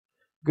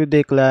Good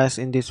day,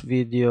 class. In this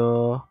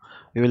video,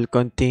 we will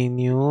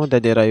continue the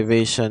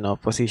derivation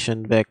of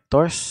position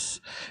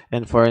vectors.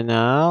 And for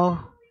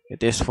now,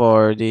 it is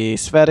for the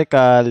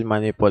spherical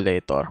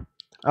manipulator.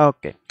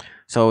 Okay,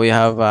 so we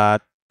have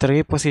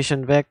three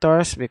position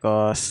vectors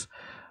because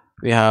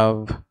we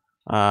have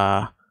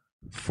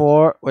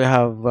four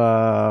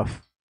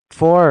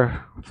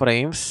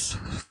frames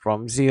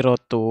from 0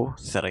 to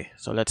 3.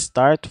 So let's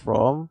start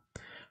from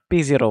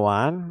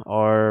P01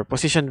 or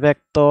position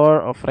vector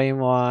of frame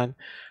 1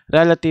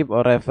 relative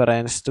or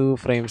reference to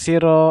frame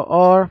 0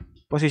 or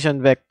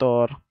position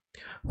vector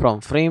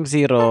from frame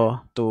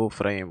 0 to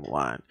frame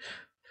 1.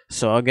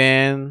 So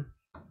again,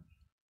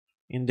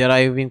 in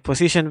deriving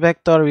position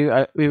vector,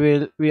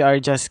 we are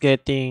just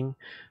getting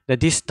the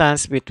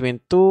distance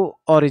between two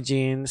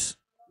origins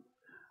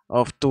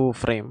of two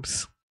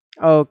frames.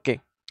 Okay.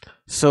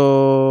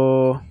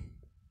 So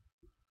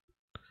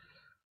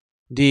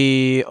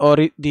the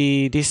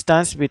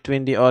distance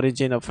between the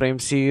origin of frame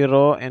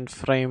 0 and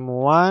frame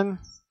 1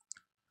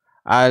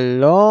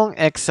 along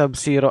x sub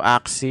 0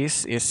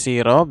 axis is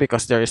 0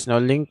 because there is no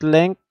linked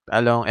length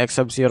along x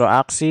sub 0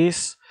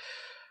 axis,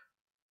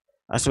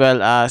 as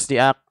well as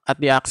at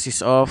the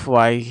axis of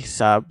y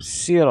sub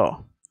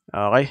 0.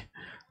 Okay.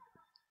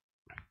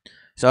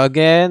 So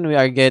again, we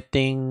are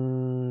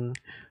getting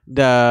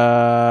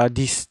the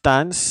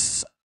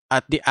distance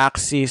at the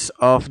axis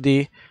of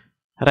the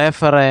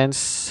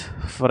reference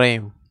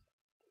frame.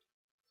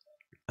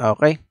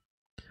 Okay.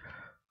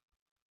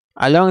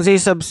 Along z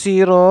sub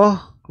 0,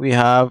 we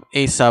have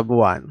a sub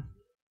 1.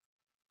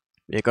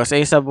 Because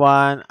a sub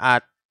 1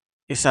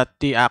 is at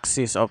the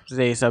axis of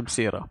z sub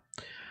 0.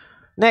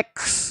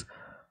 Next,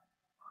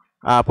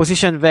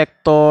 position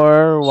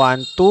vector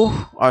 1, 2,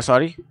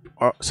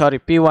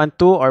 P1,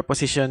 2 or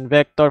position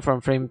vector from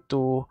frame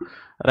 2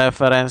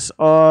 reference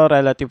or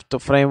relative to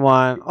frame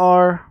 1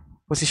 or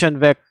position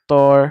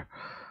vector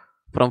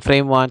from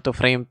frame 1 to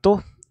frame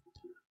 2.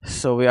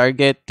 So we are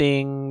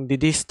getting the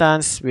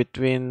distance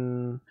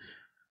between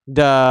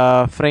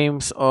the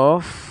frames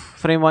of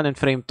frame 1 and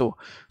frame 2.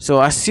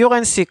 So as you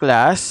can see,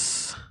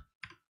 class,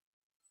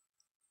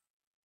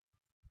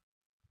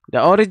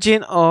 the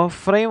origin of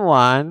frame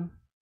 1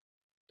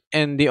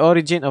 and the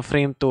origin of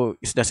frame 2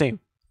 is the same.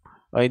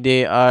 Okay,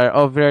 they are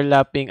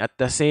overlapping at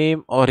the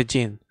same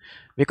origin.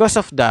 Because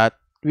of that,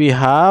 we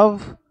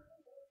have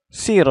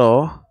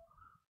 0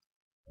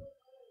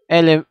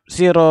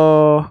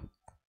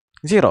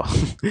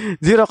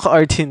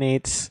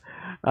 coordinates,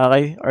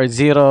 okay, or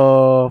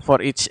 0 for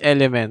each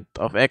element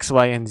of x,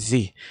 y, and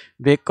z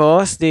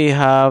because they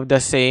have the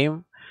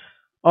same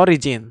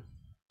origin.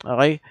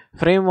 Okay,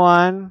 frame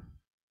 1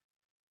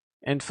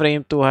 and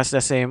frame 2 has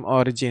the same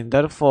origin.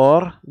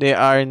 Therefore, they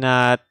are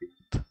not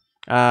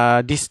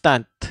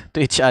distant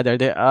to each other.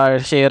 They are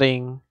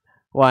sharing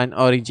one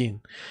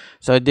origin.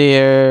 So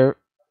their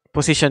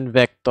position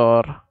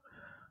vector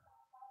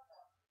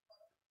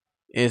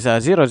is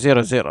 0,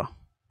 0, 0.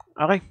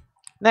 Okay.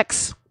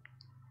 Next,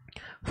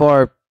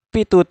 for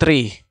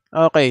P23.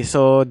 Okay,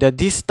 so the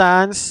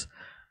distance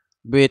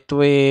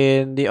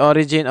between the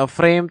origin of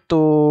frame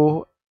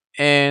 2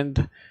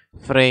 and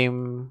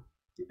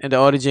the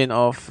origin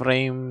of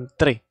frame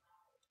 3.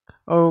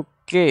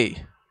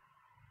 Okay.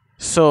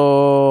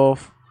 So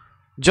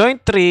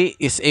joint 3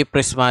 is a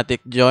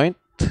prismatic joint.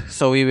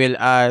 So we will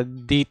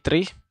add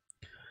D3.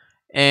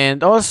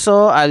 And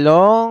also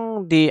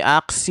along the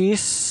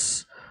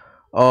axis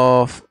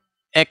of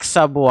x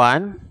sub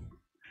 1,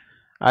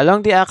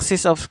 along the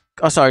axis of,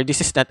 this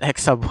is not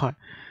x sub 1.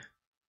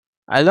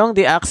 Along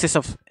the axis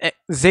of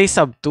z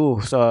sub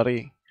 2,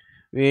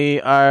 we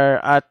are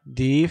at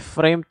the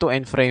frame 2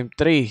 and frame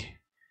 3.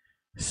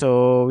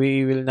 So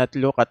we will not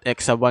look at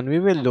x sub 1. We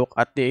will look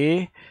at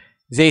the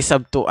z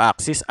sub 2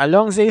 axis.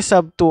 Along z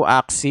sub 2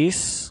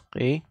 axis,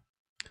 okay?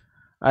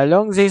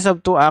 Along z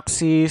sub 2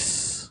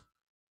 axis,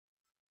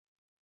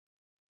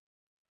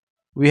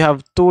 we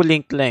have two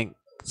linked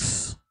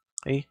lengths.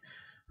 Okay?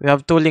 We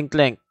have two linked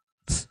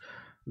lengths.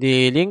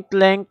 The linked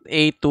length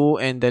A2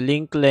 and the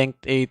linked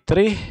length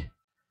A3.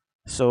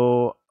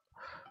 So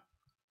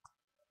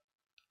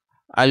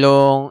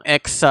along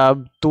x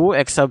sub 2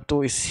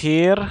 is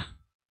here.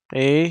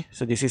 Okay,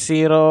 so this is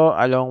 0.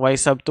 Along y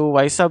sub 2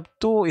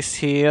 is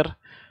here.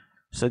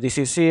 So this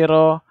is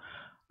 0.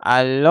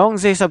 Along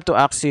z sub 2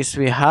 axis,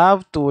 we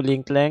have two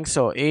linked lengths.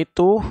 So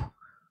A2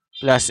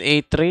 plus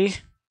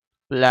A3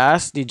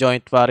 plus the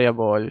joint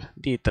variable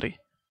D3.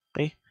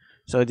 Okay,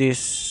 so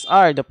these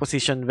are the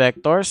position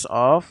vectors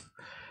of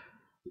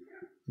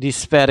the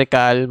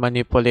spherical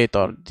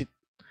manipulator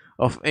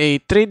of a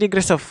 3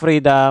 degrees of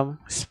freedom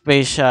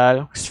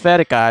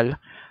spherical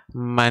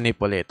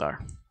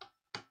manipulator.